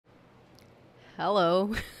Hello.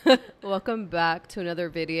 Welcome back to another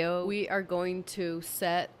video. We are going to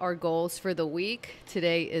set our goals for the week.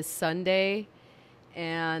 Today is Sunday,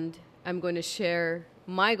 and I'm going to share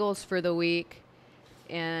my goals for the week,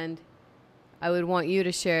 and I would want you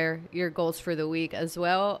to share your goals for the week as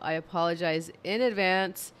well. I apologize in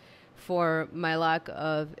advance for my lack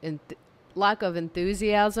of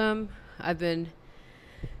enthusiasm. I've been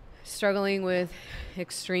struggling with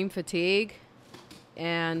extreme fatigue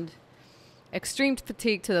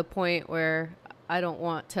to the point where I don't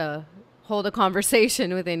want to hold a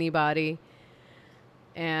conversation with anybody,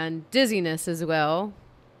 and dizziness as well.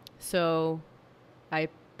 So I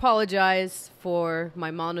apologize for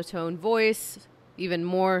my monotone voice, even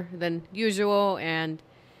more than usual, and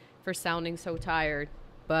for sounding so tired.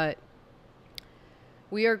 But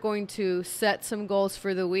we are going to set some goals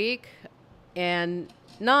for the week, and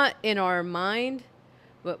not in our mind,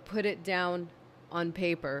 but put it down on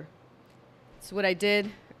paper. It's what I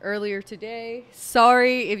did earlier today.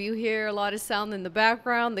 Sorry if you hear a lot of sound in the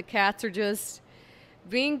background. The cats are just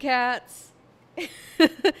being cats.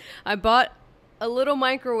 I bought a little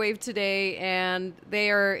microwave today, and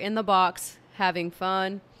they are in the box having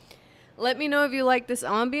fun. Let me know if you like this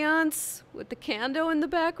ambiance with the candle in the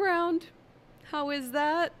background. How is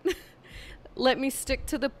that? Let me stick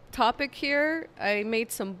to the topic here. I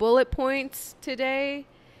made some bullet points today,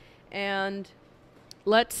 and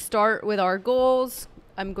let's start with our goals.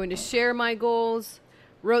 I'm going to share my goals,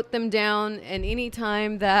 wrote them down, and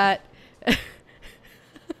anytime that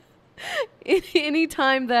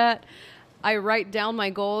I write down my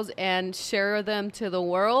goals and share them to the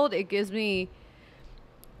world, it gives me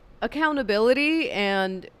accountability,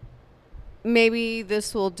 and maybe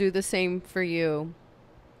this will do the same for you.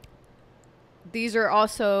 These are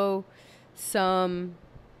also some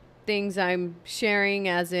things I'm sharing,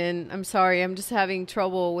 as in, I'm sorry, I'm just having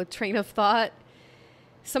trouble with train of thought.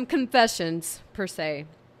 Some confessions, per se.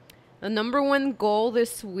 The number one goal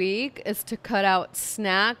this week is to cut out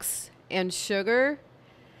snacks and sugar.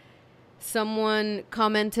 Someone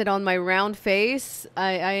commented on my round face.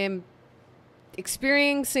 I am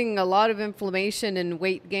experiencing a lot of inflammation and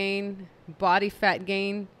weight gain, body fat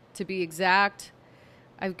gain to be exact.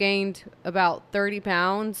 I've gained about 30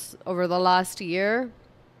 pounds over the last year.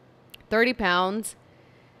 30 pounds.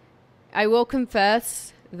 I will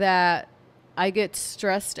confess that I get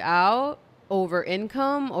stressed out over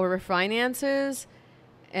income, over finances,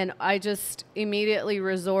 and I just immediately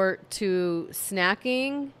resort to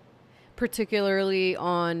snacking, particularly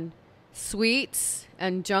on sweets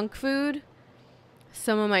and junk food.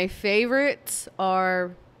 Some of my favorites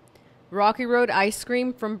are Rocky Road ice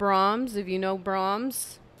cream from Brahms. If you know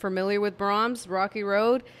Brahms, familiar with Brahms, Rocky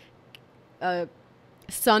Road.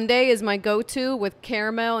 Sundae is my go-to with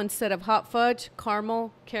caramel instead of hot fudge.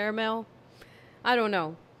 Caramel, caramel. I don't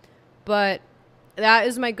know. But that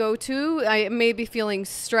is my go-to. I may be feeling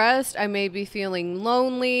stressed. I may be feeling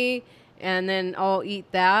lonely. And then I'll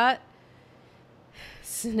eat that.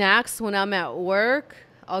 Snacks when I'm at work.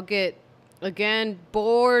 I'll get, again,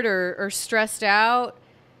 bored or stressed out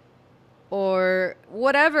or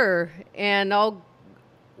whatever. And I'll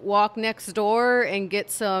walk next door and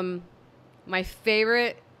get my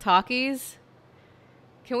favorite Takis.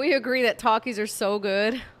 Can we agree that Takis are so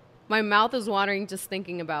good? My mouth is watering just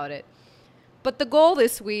thinking about it. But the goal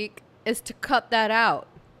this week is to cut that out.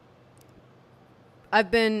 I've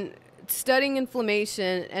been studying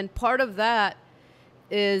inflammation, and part of that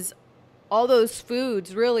is all those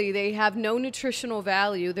foods, really, they have no nutritional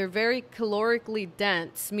value. They're very calorically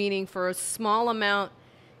dense, meaning for a small amount,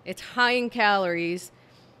 it's high in calories,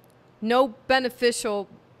 no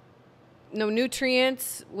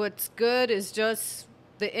nutrients. What's good is just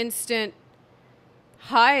the instant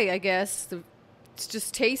high, I guess. It's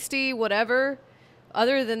just tasty, whatever.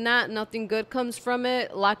 Other than that, nothing good comes from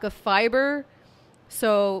it. Lack of fiber.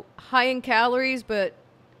 So high in calories, but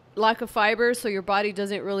lack of fiber, so your body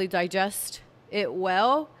doesn't really digest it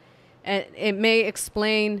well. And it may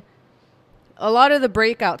explain a lot of the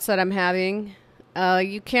breakouts that I'm having.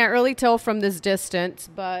 You can't really tell from this distance,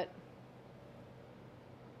 but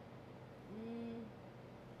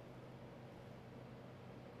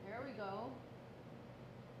there we go.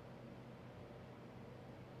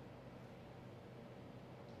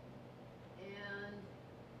 And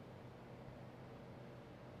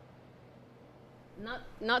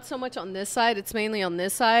not so much on this side. It's mainly on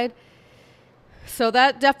this side. So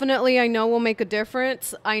that definitely I know will make a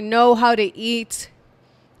difference. I know how to eat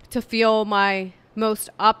to feel my most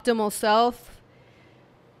optimal self.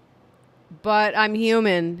 But I'm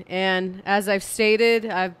human, and as I've stated,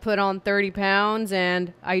 I've put on 30 pounds,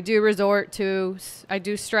 and I do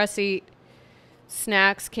stress eat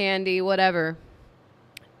snacks, candy, whatever.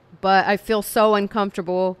 But I feel so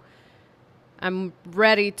uncomfortable. I'm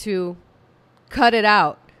ready to cut it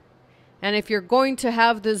out. And if you're going to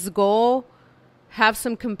have this goal, have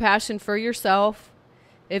some compassion for yourself.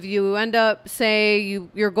 If you end up, say,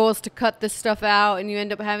 your goal is to cut this stuff out and you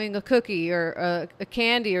end up having a cookie or a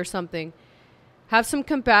candy or something, have some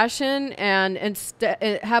compassion and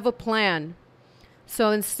have a plan.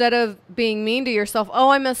 So instead of being mean to yourself, oh,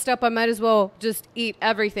 I messed up, I might as well just eat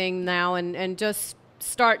everything now and just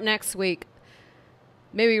start next week.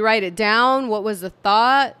 Maybe write it down. What was the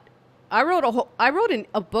thought? I wrote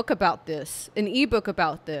a book about this, an ebook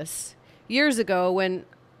about this years ago when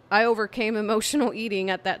I overcame emotional eating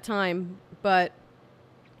at that time. But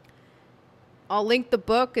I'll link the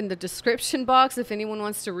book in the description box if anyone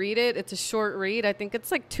wants to read it. It's a short read. I think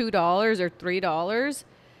it's like $2 or $3.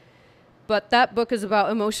 But that book is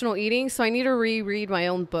about emotional eating, so I need to reread my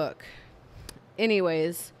own book.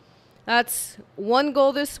 Anyways, that's one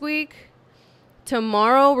goal this week.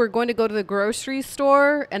 Tomorrow, we're going to go to the grocery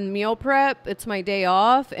store and meal prep. It's my day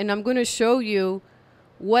off, and I'm going to show you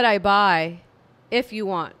what I buy if you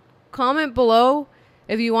want. Comment below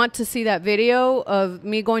if you want to see that video of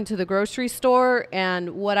me going to the grocery store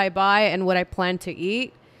and what I buy and what I plan to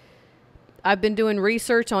eat. I've been doing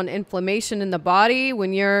research on inflammation in the body.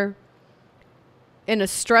 When you're in a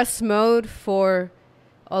stress mode for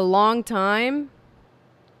a long time,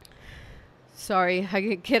 sorry, I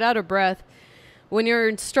get out of breath. When you're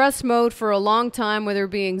in stress mode for a long time, whether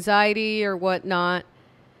it be anxiety or whatnot,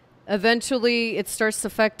 eventually it starts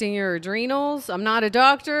affecting your adrenals. I'm not a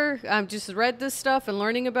doctor. I've just read this stuff and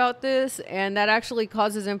learning about this, and that actually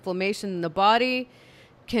causes inflammation in the body.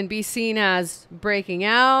 Can be seen as breaking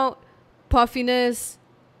out, puffiness,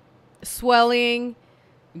 swelling,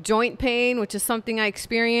 joint pain, which is something I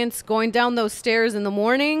experience going down those stairs in the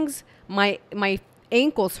mornings. My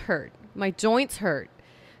ankles hurt. My joints hurt.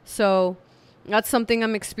 So that's something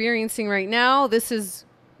I'm experiencing right now. This is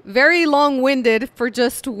very long-winded for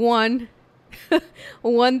just one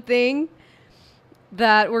thing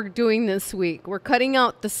that we're doing this week. We're cutting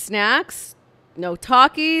out the snacks, no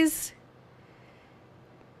Takis,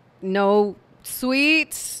 no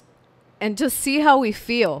sweets, and just see how we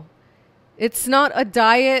feel. It's not a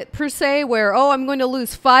diet per se where, oh, I'm going to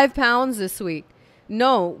lose 5 pounds this week.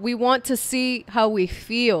 No, we want to see how we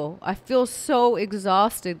feel. I feel so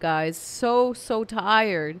exhausted, guys. So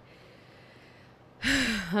tired.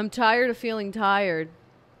 I'm tired of feeling tired.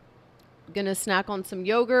 Gonna snack on some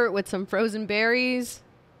yogurt with some frozen berries.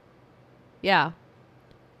 Yeah.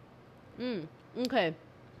 Okay.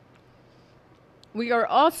 We are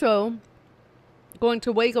also going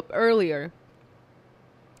to wake up earlier.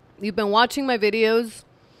 You've been watching my videos.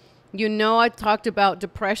 You know I talked about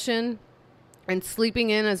depression and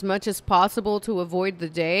sleeping in as much as possible to avoid the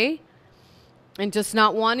day and just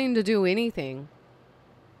not wanting to do anything.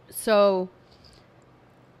 So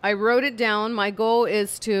I wrote it down. My goal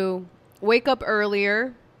is to wake up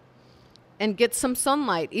earlier and get some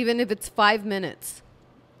sunlight, even if it's 5 minutes.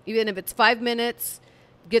 Even if it's 5 minutes,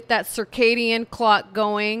 get that circadian clock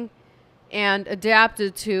going and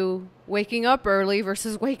adapted to waking up early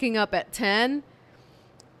versus waking up at 10,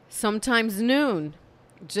 sometimes noon.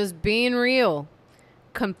 Just being real.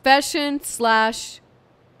 Confession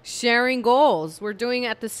 / sharing goals. We're doing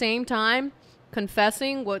at the same time,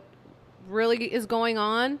 confessing what really is going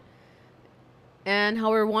on and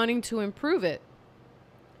how we're wanting to improve it.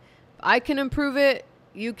 If I can improve it,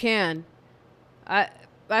 you can. I've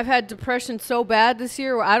had depression so bad this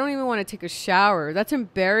year where I don't even want to take a shower. That's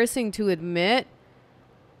embarrassing to admit,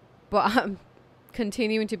 but I'm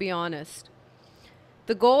continuing to be honest.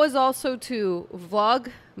 The goal is also to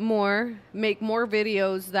vlog more, make more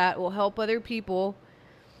videos that will help other people.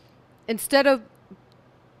 Instead of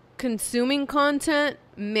consuming content,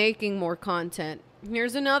 making more content.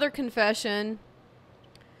 Here's another confession.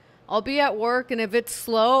 I'll be at work, and if it's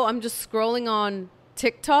slow, I'm just scrolling on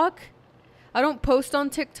TikTok. I don't post on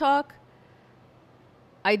TikTok.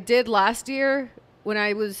 I did last year when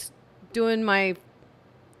I was doing my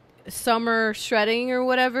summer shredding or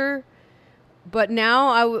whatever. But now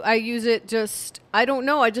I use it just, I don't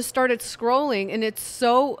know. I just started scrolling, and it's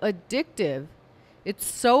so addictive. It's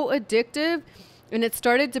so addictive, and it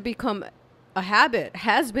started to become a habit,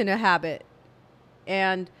 has been a habit.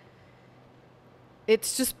 And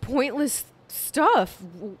it's just pointless stuff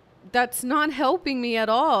that's not helping me at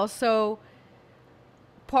all. So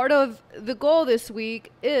part of the goal this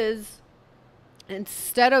week is,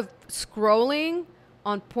 instead of scrolling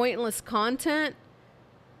on pointless content,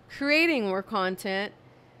 creating more content.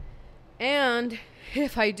 And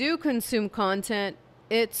if I do consume content,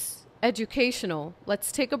 it's educational.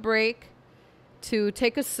 Let's take a break to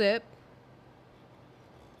take a sip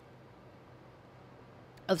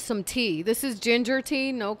of some tea. This is ginger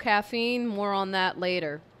tea, no caffeine, more on that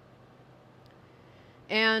later.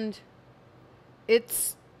 And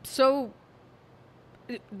it's so,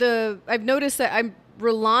 I've noticed that I'm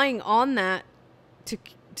relying on that to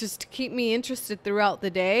just to keep me interested throughout the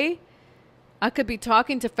day. I could be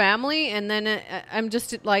talking to family and then I'm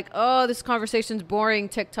just like, oh, this conversation's boring,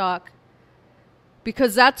 TikTok.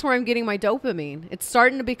 Because that's where I'm getting my dopamine. It's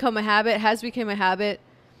starting to become a habit, has become a habit.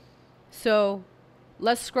 So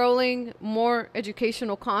less scrolling, more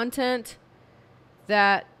educational content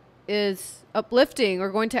that is uplifting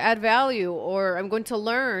or going to add value, or I'm going to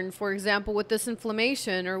learn, for example, with this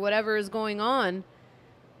inflammation or whatever is going on,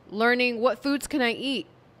 learning what foods can I eat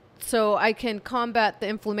so I can combat the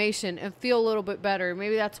inflammation and feel a little bit better.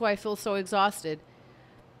 Maybe that's why I feel so exhausted.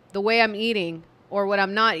 The way I'm eating or what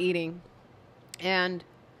I'm not eating. And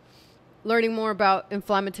learning more about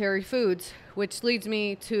inflammatory foods, which leads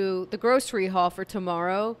me to the grocery haul for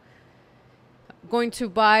tomorrow. I'm going to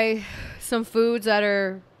buy some foods that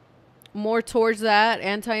are more towards that,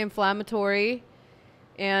 anti-inflammatory.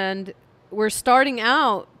 And we're starting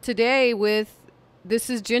out today with, this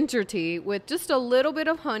is ginger tea with just a little bit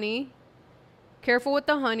of honey. Careful with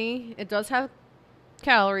the honey. It does have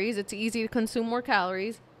calories. It's easy to consume more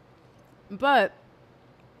calories. But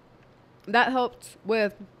that helps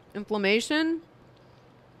with inflammation.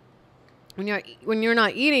 When you're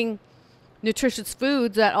not eating nutritious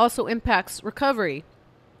foods, that also impacts recovery.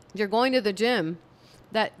 If you're going to the gym,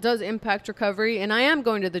 that does impact recovery. And I am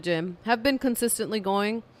going to the gym, have been consistently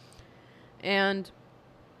going, and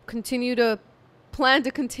plan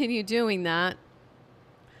to continue doing that.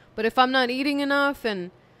 But if I'm not eating enough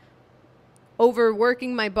and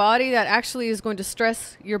overworking my body, that actually is going to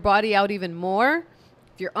stress your body out even more.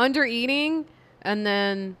 If you're under eating and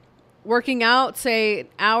then working out, say an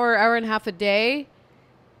hour and a half a day,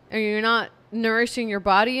 and you're not nourishing your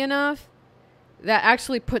body enough, that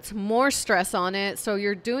actually puts more stress on it. So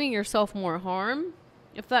you're doing yourself more harm,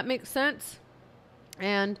 if that makes sense.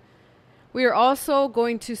 And we are also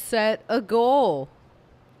going to set a goal.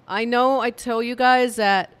 I know I tell you guys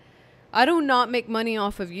that I do not make money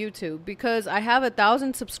off of YouTube, because I have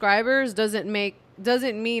 1,000 subscribers doesn't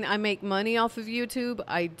mean I make money off of YouTube.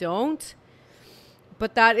 I don't.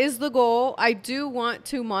 But that is the goal. I do want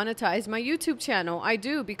to monetize my YouTube channel. I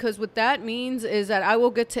do, because what that means is that I will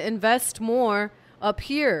get to invest more up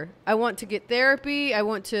here. I want to get therapy. I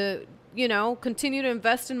want to, continue to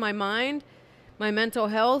invest in my mind, my mental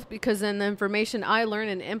health, because then the information I learn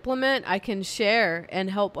and implement, I can share and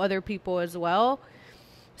help other people as well.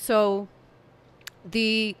 So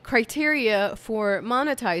the criteria for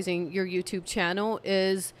monetizing your YouTube channel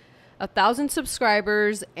is 1,000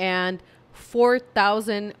 subscribers and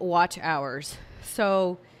 4,000 watch hours.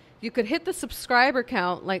 So you could hit the subscriber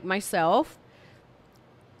count like myself,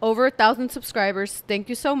 over 1,000 subscribers. Thank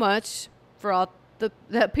you so much for all the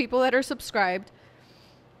people that are subscribed.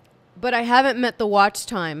 But I haven't met the watch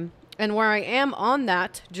time. And where I am on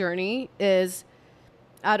that journey is,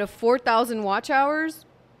 out of 4,000 watch hours,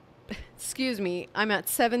 I'm at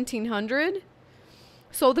 1,700.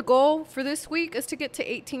 So the goal for this week is to get to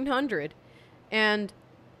 1,800. And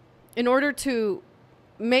in order to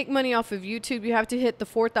make money off of YouTube, you have to hit the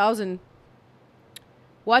 4,000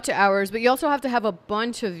 watch hours, but you also have to have a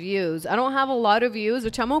bunch of views. I don't have a lot of views,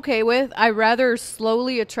 which I'm okay with. I rather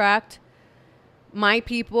slowly attract my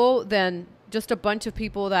people than just a bunch of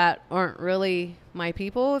people that aren't really my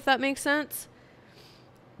people, if that makes sense.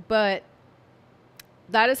 But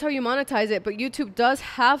that is how you monetize it. But YouTube does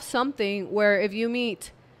have something where if you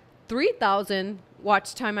meet 3,000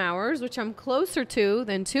 watch time hours, which I'm closer to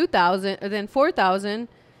than 4,000.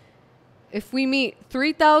 If we meet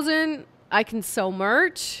 3,000, I can sell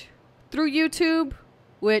merch through YouTube,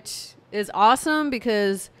 which is awesome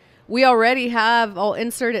because we already have, I'll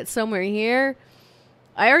insert it somewhere here.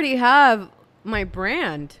 I already have my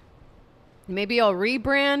brand. Maybe I'll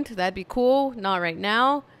rebrand. That'd be cool. Not right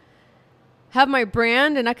now. Have my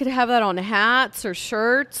brand, and I could have that on hats or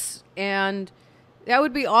shirts, and that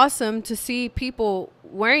would be awesome to see people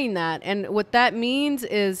wearing that. And what that means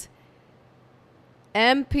is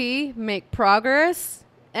MP, make progress,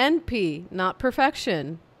 NP, not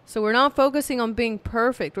perfection. So we're not focusing on being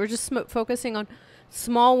perfect. We're just focusing on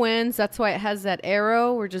small wins. That's why it has that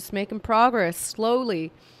arrow. We're just making progress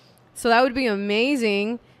slowly. So that would be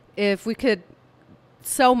amazing if we could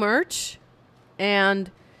sell merch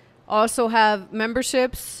and also have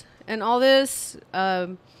memberships and all this.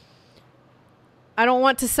 I don't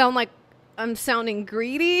want to sound like I'm sounding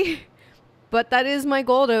greedy, But that is my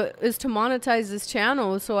goal, is to monetize this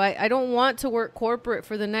channel. So I don't want to work corporate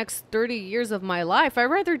for the next 30 years of my life. I'd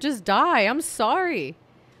rather just die. I'm sorry.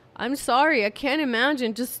 I can't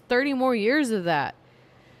imagine just 30 more years of that.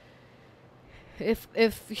 If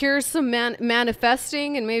here's some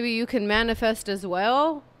manifesting, and maybe you can manifest as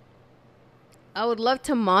well, I would love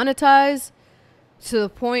to monetize to the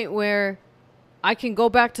point where I can go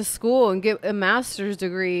back to school and get a master's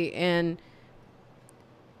degree, and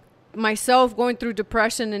myself going through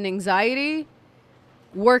depression and anxiety,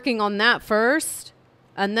 working on that first,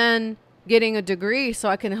 and then getting a degree so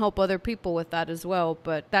I can help other people with that as well.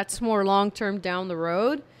 But that's more long-term down the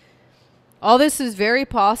road. All this is very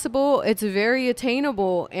possible. It's very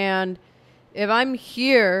attainable. And if I'm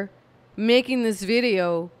here making this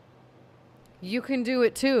video, you can do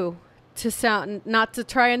it too. Not to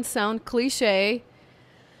try and sound cliche,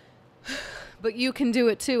 but you can do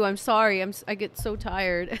it too. I'm sorry. I get so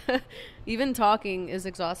tired. Even talking is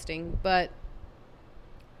exhausting, but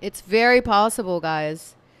it's very possible,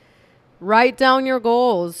 guys. Write down your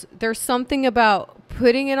goals. There's something about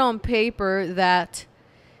putting it on paper that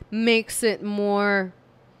makes it more,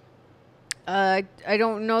 I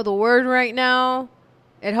don't know the word right now.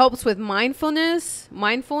 It helps with mindfulness,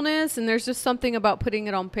 and there's just something about putting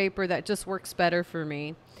it on paper that just works better for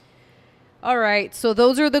me. All right, so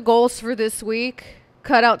those are the goals for this week.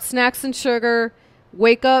 Cut out snacks and sugar.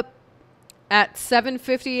 Wake up at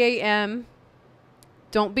 7:50 a.m.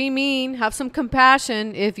 Don't be mean. Have some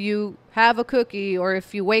compassion if you have a cookie or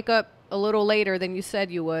if you wake up a little later than you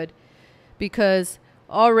said you would. Because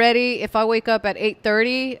already, if I wake up at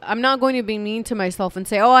 8:30, I'm not going to be mean to myself and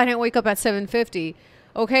say, oh, I didn't wake up at 7:50.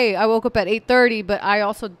 Okay, I woke up at 8:30, but I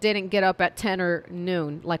also didn't get up at 10 or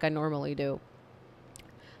noon like I normally do.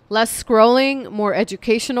 Less scrolling, more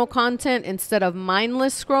educational content instead of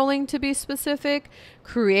mindless scrolling, to be specific.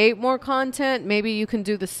 Create more content. Maybe you can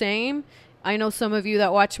do the same. I know some of you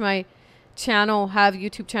that watch my channel have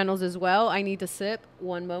YouTube channels as well. I need to sip.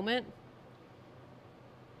 One moment.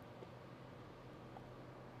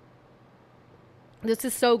 This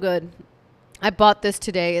is so good. I bought this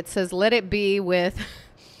today. It says, let it be with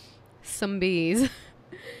some bees.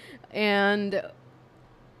 And,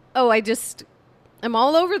 oh, I'm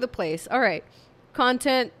all over the place. All right.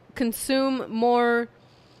 Content, consume more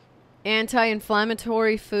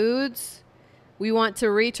anti-inflammatory foods. We want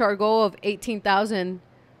to reach our goal of 18,000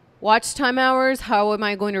 watch time hours. How am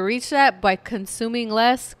I going to reach that? By consuming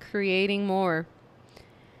less, creating more.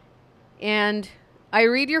 And I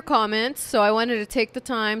read your comments, so I wanted to take the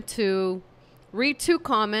time to read 2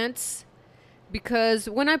 comments, because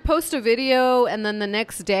when I post a video and then the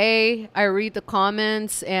next day I read the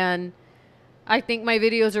comments and I think my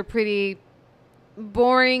videos are pretty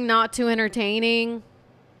boring, not too entertaining,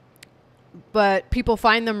 but people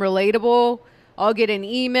find them relatable, I'll get an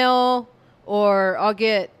email or I'll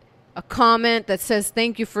get a comment that says,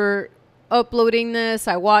 thank you for uploading this,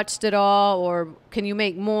 I watched it all, or can you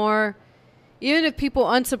make more? Even if people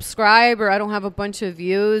unsubscribe or I don't have a bunch of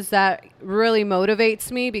views, that really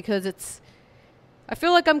motivates me, because I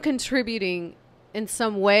feel like I'm contributing in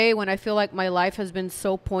some way when I feel like my life has been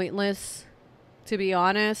so pointless, to be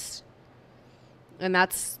honest. And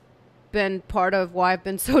that's been part of why I've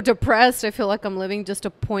been so depressed. I feel like I'm living just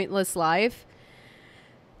a pointless life.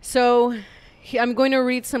 So I'm going to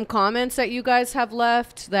read some comments that you guys have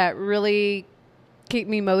left that really keep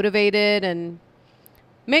me motivated and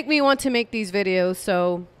make me want to make these videos.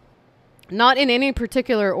 So not in any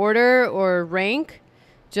particular order or rank,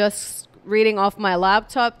 just reading off my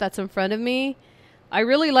laptop that's in front of me. I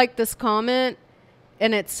really like this comment,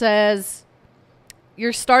 and it says,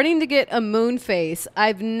 you're starting to get a moon face.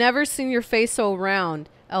 I've never seen your face so round.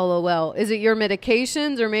 LOL. Is it your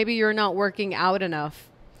medications, or maybe you're not working out enough?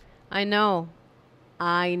 I know.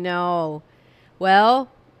 Well,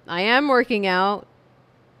 I am working out.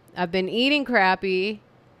 I've been eating crappy,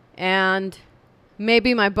 and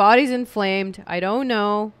maybe my body's inflamed. I don't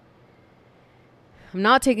know. I'm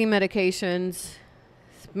not taking medications.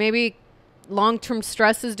 Maybe long-term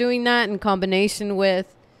stress is doing that in combination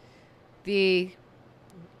with the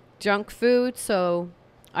junk food. So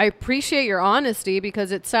I appreciate your honesty,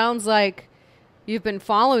 because it sounds like you've been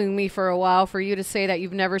following me for a while for you to say that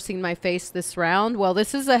you've never seen my face this round. Well,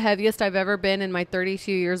 this is the heaviest I've ever been in my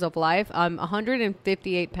 32 years of life. I'm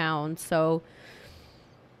 158 pounds. So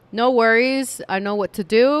no worries. I know what to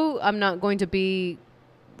do. I'm not going to be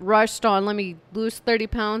rushed on, let me lose 30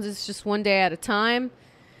 pounds. It's just one day at a time.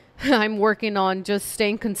 I'm working on just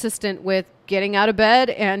staying consistent with getting out of bed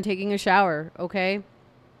and taking a shower. Okay.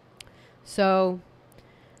 So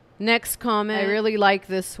Next comment. I really like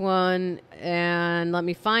this one. And let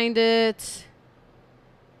me find it.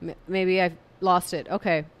 Maybe I've lost it.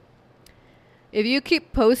 Okay. If you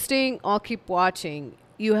keep posting, I'll keep watching.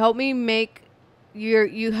 You help me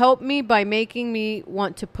by making me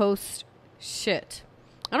want to post shit.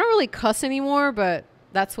 I don't really cuss anymore, but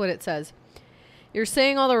that's what it says. You're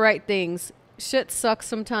saying all the right things. Shit sucks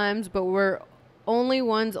sometimes, but we're only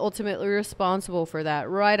ones ultimately responsible for that.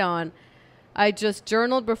 Right on. I just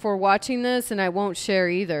journaled before watching this, and I won't share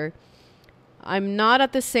either. I'm not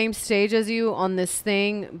at the same stage as you on this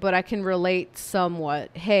thing, but I can relate somewhat.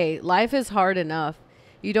 Hey, life is hard enough.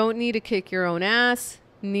 You don't need to kick your own ass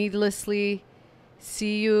needlessly.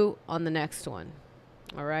 See you on the next one.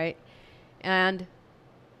 All right. And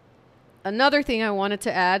another thing I wanted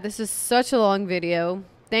to add, this is such a long video.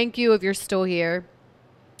 Thank you if you're still here.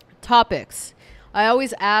 Topics. I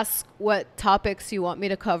always ask what topics you want me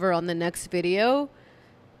to cover on the next video.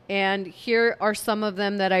 And here are some of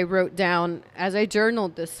them that I wrote down as I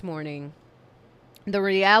journaled this morning. The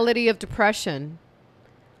reality of depression.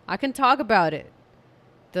 I can talk about it.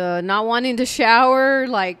 The not wanting to shower,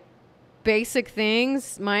 like basic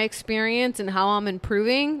things, my experience and how I'm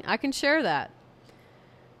improving. I can share that.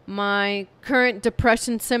 My current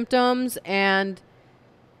depression symptoms and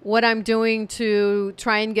what I'm doing to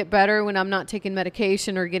try and get better when I'm not taking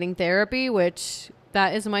medication or getting therapy, which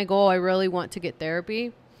that is my goal. I really want to get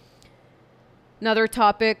therapy. Another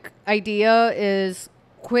topic idea is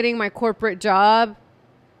quitting my corporate job,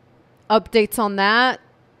 updates on that,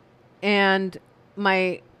 and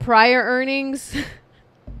my prior earnings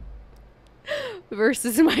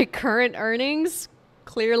versus my current earnings.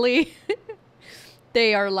 Clearly,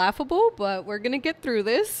 they are laughable, but we're going to get through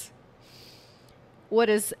this. What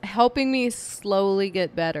is helping me slowly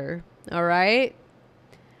get better. All right.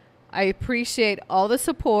 I appreciate all the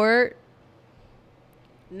support.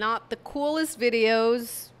 Not the coolest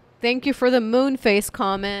videos. Thank you for the moon face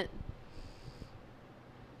comment.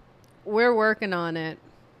 We're working on it.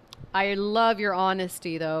 I love your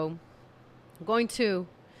honesty though. I'm going to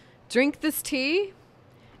drink this tea,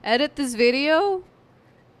 edit this video,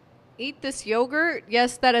 eat this yogurt.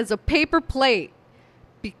 Yes, that is a paper plate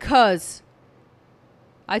because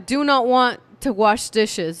I do not want to wash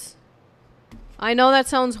dishes. I know that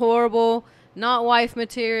sounds horrible, not wife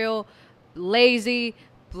material, lazy,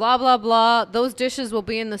 blah, blah, blah. Those dishes will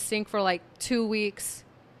be in the sink for like 2 weeks.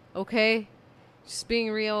 Okay? Just being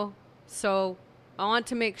real. So I want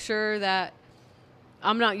to make sure that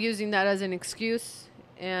I'm not using that as an excuse.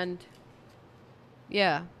 And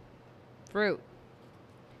yeah, fruit,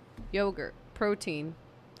 yogurt, protein,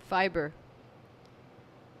 fiber,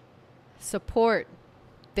 support.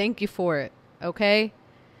 Thank you for it. Okay?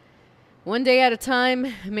 One day at a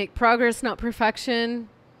time, make progress, not perfection.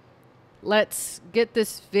 Let's get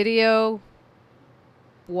this video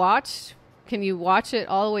watched. Can you watch it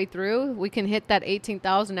all the way through? We can hit that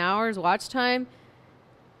 18,000 hours watch time.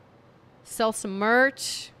 Sell some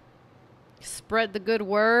merch. Spread the good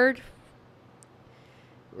word.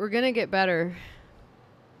 We're going to get better.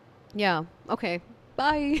 Yeah. Okay.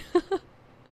 Bye.